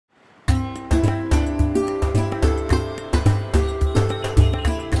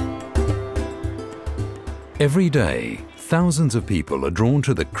Every day, thousands of people are drawn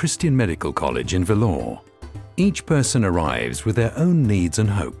to the Christian Medical College in Vellore. Each person arrives with their own needs and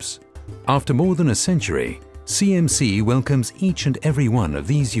hopes. After more than a century, CMC welcomes each and every one of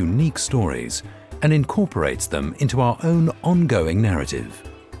these unique stories and incorporates them into our own ongoing narrative.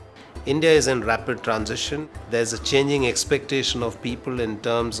 India is in rapid transition. There's a changing expectation of people in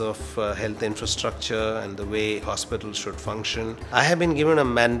terms of health infrastructure and the way hospitals should function. I have been given a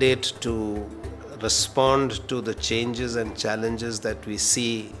mandate to respond to the changes and challenges that we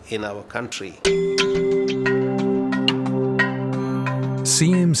see in our country.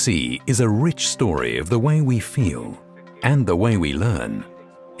 CMC is a rich story of the way we feel and the way we learn.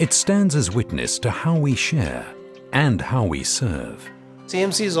 It stands as witness to how we share and how we serve.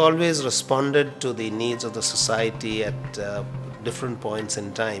 CMC has always responded to the needs of the society at different points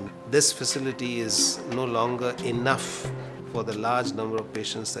in time. This facility is no longer enough for the large number of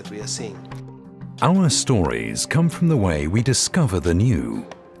patients that we are seeing. Our stories come from the way we discover the new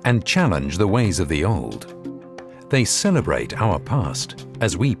and challenge the ways of the old. They celebrate our past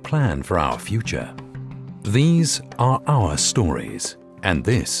as we plan for our future. These are our stories, and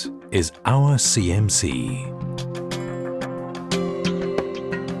this is our CMC.